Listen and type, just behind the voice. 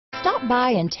Stop by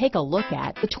and take a look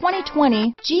at the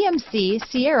 2020 GMC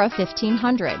Sierra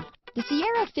 1500. The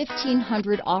Sierra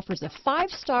 1500 offers a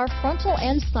 5-star frontal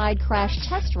and side crash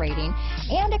test rating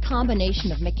and a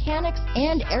combination of mechanics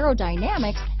and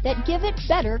aerodynamics that give it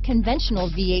better conventional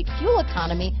V8 fuel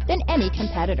economy than any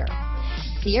competitor.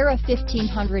 Sierra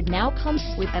 1500 now comes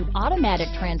with an automatic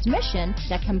transmission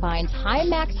that combines high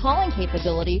max hauling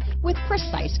capability with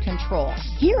precise control.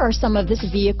 Here are some of this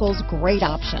vehicle's great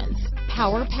options: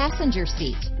 power passenger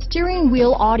seat, steering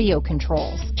wheel audio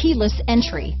controls, keyless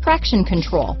entry, traction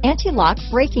control, anti-lock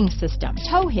braking system,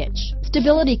 tow hitch,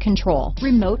 stability control,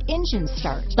 remote engine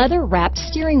start, leather-wrapped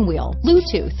steering wheel,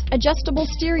 Bluetooth, adjustable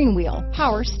steering wheel,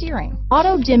 power steering,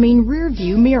 auto-dimming rear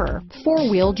view mirror,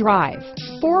 4-wheel drive,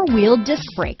 4-wheel disc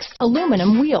brakes,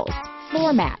 aluminum wheels,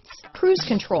 floor mats, cruise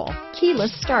control,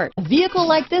 keyless start. A vehicle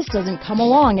like this doesn't come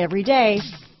along every day.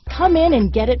 Come in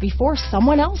and get it before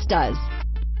someone else does.